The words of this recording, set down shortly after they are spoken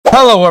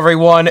Hello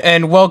everyone,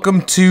 and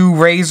welcome to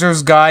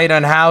Razor's guide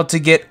on how to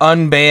get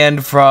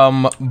unbanned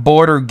from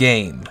bordr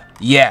game.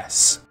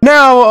 Yes.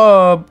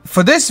 Now,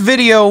 for this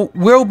video,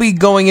 we'll be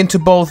going into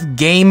both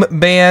game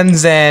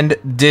bans and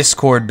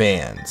Discord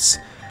bans.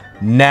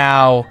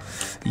 Now,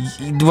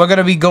 we're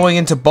gonna be going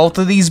into both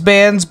of these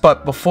bans,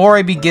 but before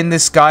I begin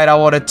this guide, I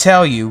want to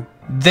tell you,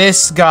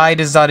 this guide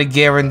is not a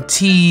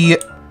guarantee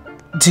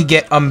to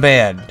get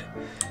unbanned.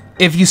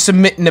 If you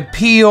submit an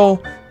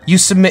appeal, you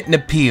submit an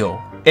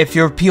appeal. If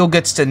your appeal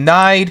gets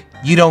denied,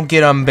 you don't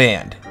get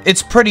unbanned.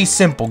 It's pretty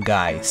simple,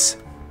 guys.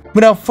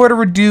 Without further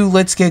ado,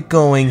 let's get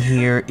going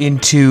here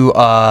into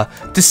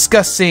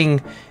discussing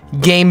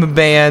game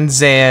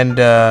bans and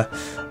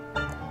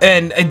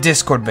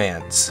Discord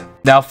bans.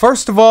 Now,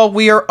 first of all,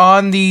 we are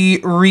on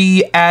the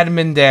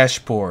admin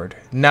dashboard.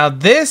 Now,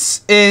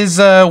 this is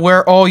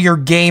where all your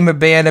game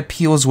ban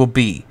appeals will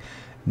be.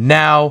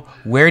 Now,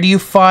 where do you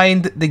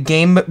find the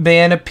game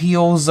ban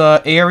appeals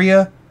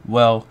area?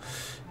 Well,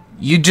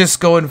 you just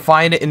go and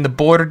find it in the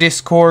bordr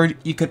Discord.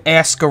 You could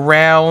ask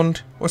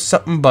around or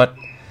something, but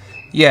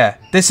yeah,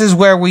 this is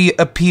where we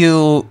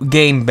appeal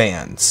game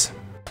bans.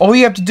 All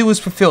you have to do is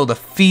fulfill the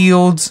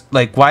fields,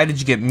 like why did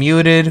you get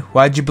muted,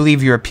 why did you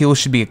believe your appeal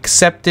should be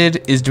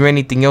accepted, is there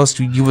anything else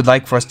you would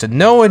like for us to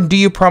know, and do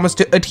you promise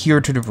to adhere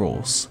to the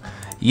rules?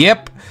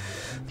 Yep.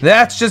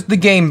 That's just the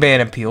game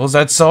ban appeals.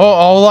 That's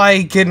all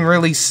I can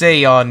really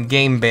say on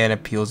game ban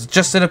appeals. It's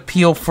just an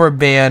appeal for a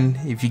ban.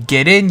 If you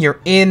get in, you're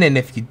in, and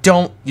if you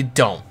don't, you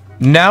don't.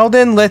 Now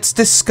then, let's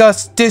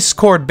discuss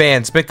Discord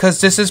bans,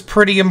 because this is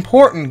pretty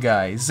important,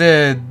 guys.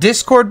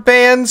 Discord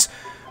bans,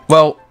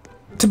 well,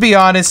 to be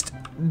honest,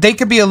 they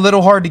could be a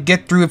little hard to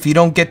get through if you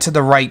don't get to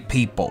the right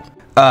people.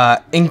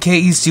 In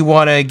case you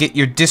want to get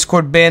your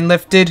Discord ban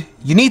lifted,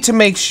 you need to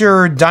make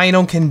sure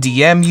Dino can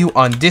DM you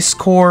on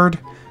Discord.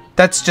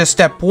 That's just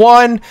step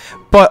one,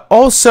 but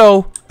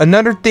also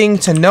another thing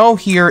to know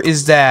here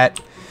is that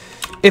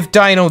if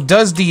Dino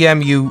does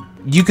DM you,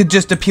 you could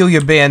just appeal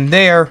your ban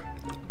there,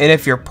 and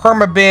if you're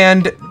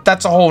perma-banned,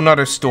 that's a whole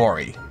nother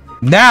story.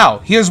 Now,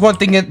 here's one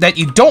thing that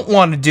you don't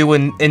want to do,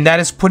 and that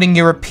is putting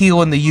your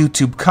appeal in the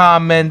YouTube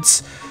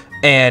comments,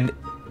 and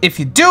if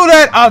you do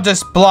that, I'll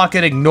just block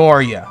and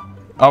ignore you.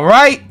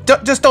 Alright?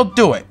 Just don't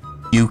do it.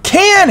 You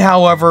can,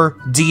 however,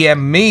 DM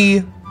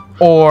me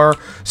or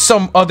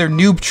some other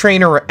noob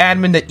trainer or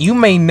admin that you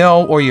may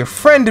know or your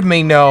friend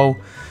may know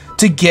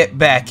to get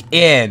back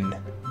in.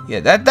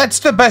 Yeah, that's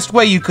the best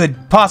way you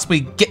could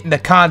possibly get into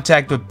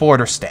contact with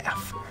bordr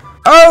staff.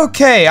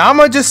 Okay,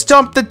 I'ma just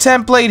dump the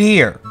template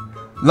here.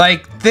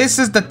 Like, this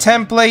is the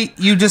template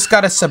you just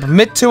gotta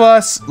submit to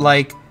us,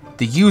 like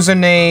the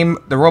username,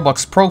 the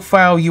Roblox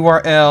profile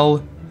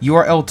URL,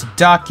 URL to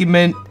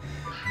document.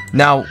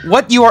 Now,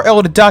 what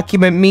URL to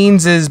document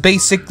means is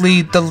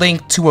basically the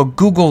link to a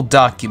Google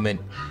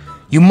document.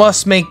 You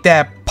must make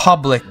that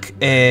public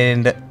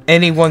and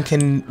anyone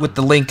with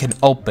the link can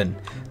open.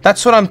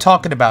 That's what I'm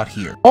talking about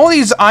here. All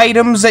these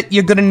items that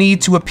you're gonna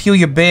need to appeal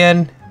your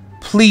ban,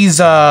 please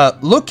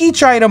look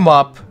each item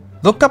up.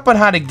 Look up on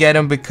how to get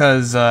them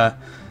because,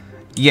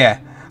 yeah,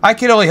 I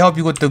can only help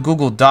you with the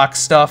Google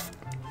Docs stuff.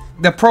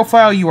 The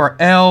profile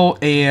URL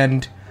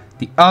and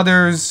the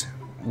others,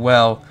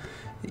 well,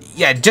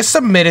 yeah, just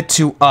submit it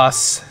to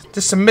us.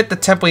 Just submit the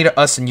template to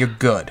us and you're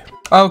good.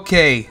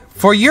 Okay,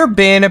 for your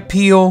ban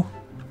appeal,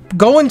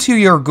 go into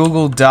your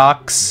Google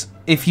Docs,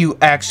 if you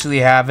actually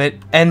have it,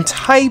 and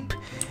type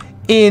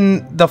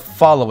in the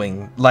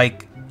following.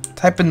 Like,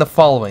 type in the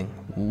following.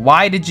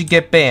 Why did you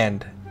get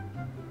banned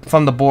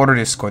from the bordr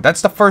Discord?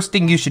 That's the first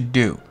thing you should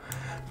do.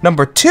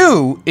 Number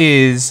two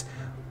is,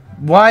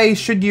 why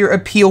should your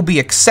appeal be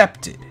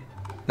accepted?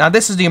 Now,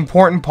 this is the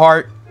important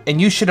part, and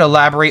you should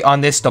elaborate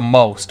on this the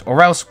most,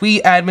 or else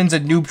we admins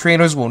and noob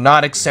trainers will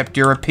not accept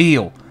your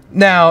appeal.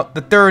 Now,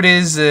 the third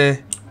is,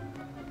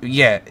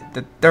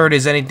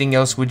 anything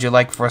else would you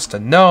like for us to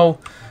know?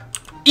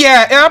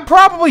 Yeah, I'm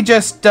probably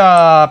just,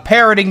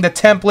 parroting the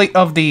template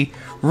of the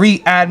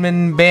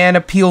admin ban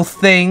appeal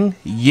thing.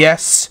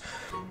 Yes.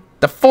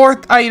 The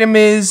fourth item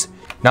is,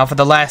 now for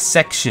the last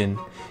section.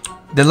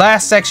 The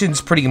last section is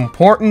pretty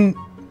important.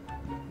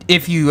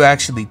 If you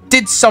actually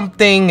did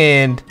something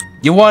and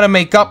you want to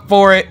make up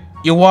for it,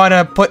 you want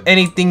to put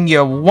anything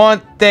you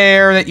want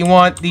there that you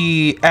want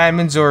the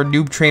admins or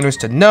noob trainers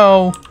to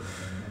know.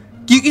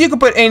 You can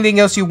put anything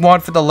else you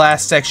want for the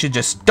last section,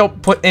 just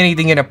don't put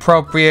anything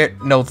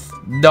inappropriate,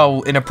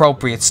 no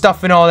inappropriate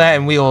stuff and all that,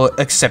 and we'll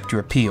accept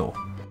your appeal.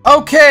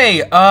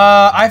 Okay,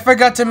 I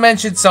forgot to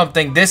mention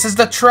something. This is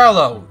the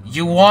Trello.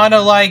 You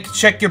wanna, like,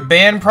 check your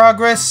ban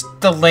progress?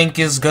 The link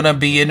is gonna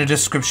be in the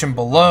description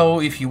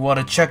below if you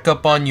wanna check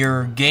up on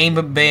your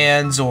game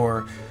bans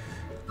or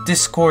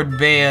Discord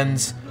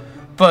bans.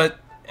 But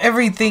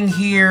everything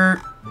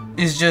here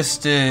is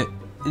just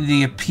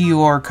the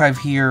appeal archive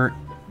here.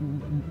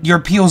 Your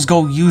appeals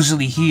go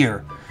usually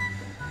here.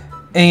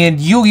 And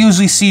you'll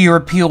usually see your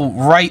appeal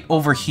right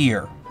over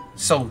here.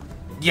 So,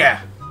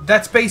 yeah,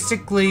 that's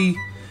basically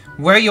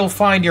where you'll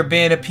find your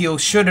ban appeal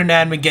should an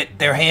admin get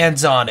their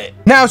hands on it.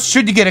 Now,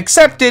 should you get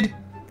accepted,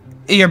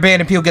 your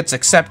ban appeal gets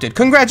accepted.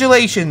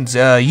 Congratulations,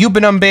 you've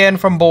been unbanned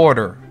from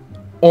bordr.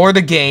 Or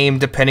the game,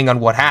 depending on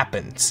what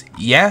happens.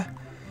 Yeah?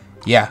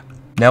 Yeah.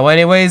 Now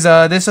anyways,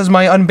 this is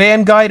my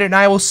unbanned guide, and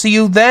I will see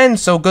you then.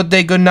 So good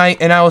day, good night,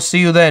 and I will see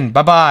you then.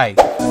 Bye-bye.